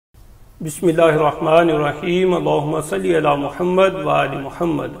बिस्मिल्लाहिर्रहमानिर्रहीम अल्लाहुम्मा सल्ली अला मुहम्मद व आलि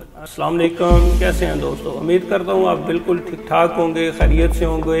मुहम्मद। अस्सलाम वालेकुम, कैसे हैं दोस्तों? उम्मीद करता हूँ आप बिल्कुल ठीक ठाक होंगे, खैरियत से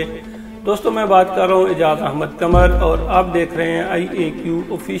होंगे। दोस्तों मैं बात कर रहा हूँ एजाज अहमद कमर और आप देख रहे हैं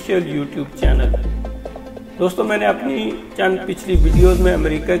IAQ ऑफिशियल यूट्यूब चैनल। दोस्तों मैंने अपनी चंद पिछली वीडियोस में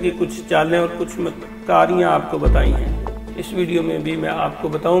अमेरिका की कुछ चालें और कुछ मकारियाँ आपको बताई हैं। इस वीडियो में भी मैं आपको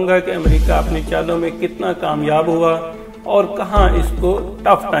बताऊंगा कि अमेरिका अपनी चालों में कितना कामयाब हुआ और कहां इसको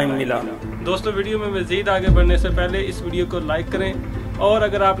टफ टाइम मिला। दोस्तों वीडियो में मज़ीद आगे बढ़ने से पहले इस वीडियो को लाइक करें और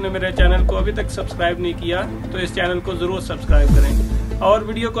अगर आपने मेरे चैनल को अभी तक सब्सक्राइब नहीं किया तो इस चैनल को ज़रूर सब्सक्राइब करें और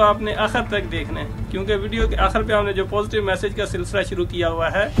वीडियो को आपने आखिर तक देखना है, क्योंकि वीडियो के आखिर पे हमने जो पॉजिटिव मैसेज का सिलसिला शुरू किया हुआ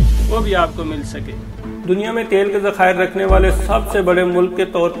है वो भी आपको मिल सके। दुनिया में तेल के ज़खायर रखने वाले सबसे बड़े मुल्क के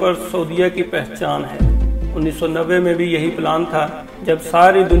तौर पर सऊदीया की पहचान है। 1990 में भी यही प्लान था जब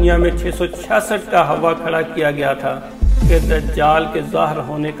सारी दुनिया में 666 का हवा खड़ा किया गया था कि दज्जाल के ज़ाहिर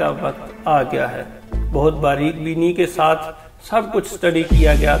होने का वक्त आ गया है। बहुत बारीक बीनी के साथ सब कुछ स्टडी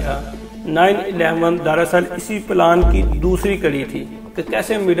किया गया था। 9/11 दरअसल इसी प्लान की दूसरी कड़ी थी कि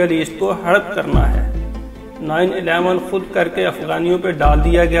कैसे मिडल ईस्ट को हड़प करना है। 9/11 खुद करके अफगानियों पे डाल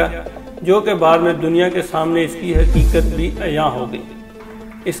दिया गया, जो कि बाद में दुनिया के सामने इसकी हकीकत भी अयां हो गई।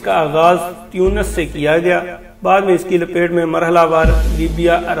 इसका आगाज ट्यूनिस से किया गया, बाद में इसकी लपेट में मरहलावार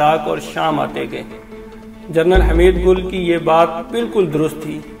लीबिया, इराक और शाम आते गए। जनरल हमीद गुल की ये बात बिल्कुल दुरुस्त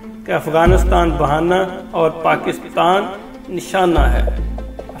थी कि अफगानिस्तान बहाना और पाकिस्तान निशाना है।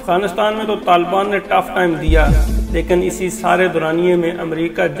 अफगानिस्तान में तो तालिबान ने टफ टाइम दिया, लेकिन इसी सारे दौरानिये में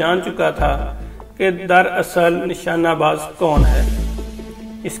अमेरिका जान चुका था कि दरअसल निशानाबाज कौन है।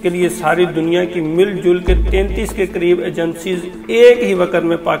 इसके लिए सारी दुनिया की मिलजुल के 33 के करीब एजेंसीज एक ही वक्त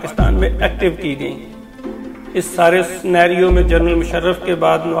में पाकिस्तान में एक्टिव की गईं। इस सारे सिनेरियो में जनरल मुशर्रफ के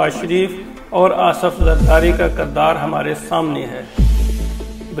बाद नवाज शरीफ और आसफ जरदारी का किरदार हमारे सामने है।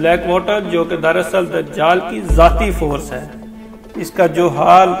 ब्लैक वाटर जो कि दरअसल दज्जाल की जाती फोर्स है, इसका जो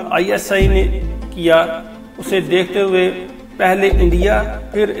हाल ISI ने किया उसे देखते हुए पहले इंडिया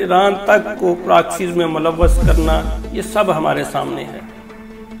फिर ईरान तक को प्रॉक्सीज में मुलव्वस करना, ये सब हमारे सामने है।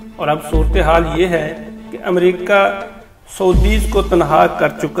 और अब सूरत हाल ये है कि अमेरिका सऊदीज को तनहा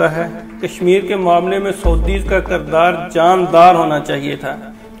कर चुका है। कश्मीर के मामले में सऊदीज का किरदार जानदार होना चाहिए था,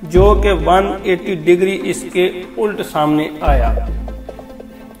 जो कि 180 डिग्री इसके उल्ट सामने आया।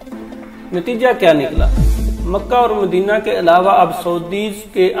 नतीजा क्या निकला? मक्का और मदीना के अलावा अब सऊदीज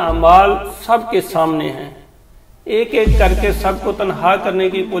के अमाल सबके सामने हैं। एक एक करके सबको तनहा करने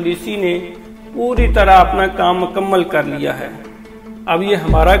की पॉलिसी ने पूरी तरह अपना काम मुकम्मल कर लिया है। अब ये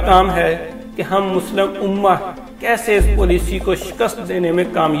हमारा काम है कि हम मुस्लिम उम्मा कैसे इस पॉलिसी को शिकस्त देने में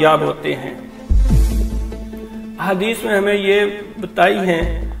कामयाब होते हैं। हदीस में हमें ये बताई हैं,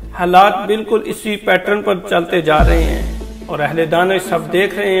 हालात बिल्कुल इसी पैटर्न पर चलते जा रहे हैं और अहले दानिश सब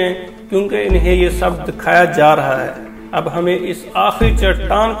देख रहे हैं, क्योंकि इन्हें ये सब दिखाया जा रहा है। अब हमें इस आखिरी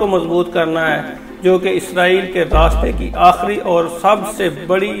चट्टान को मजबूत करना है, जो कि इसराइल के रास्ते की आखिरी और सबसे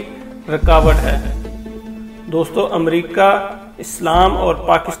बड़ी रुकावट है। दोस्तों अमेरिका इस्लाम और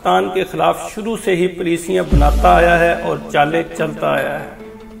पाकिस्तान के खिलाफ शुरू से ही पॉलिसियां बनाता आया है और चालें चलता आया है।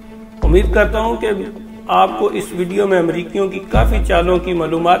 उम्मीद करता हूं कि आपको इस वीडियो में अमेरिकियों की काफ़ी चालों की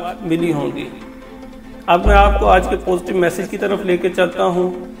मालूमात मिली होंगी। अब मैं आपको आज के पॉजिटिव मैसेज की तरफ लेके चलता हूं,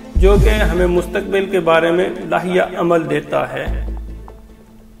 जो कि हमें मुस्तकबिल के बारे में लाहिया अमल देता है।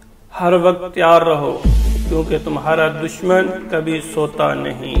 हर वक्त तैयार रहो, क्योंकि तुम्हारा दुश्मन कभी सोता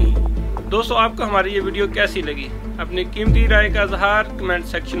नहीं। दोस्तों आपको हमारी ये वीडियो कैसी लगी? अपनी कीमती राय का इजहार कमेंट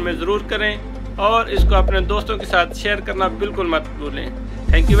सेक्शन में ज़रूर करें और इसको अपने दोस्तों के साथ शेयर करना बिल्कुल मत भूलें।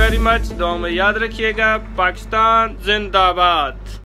 Thank you very much. दुआ में याद रखिएगा। पाकिस्तान जिंदाबाद।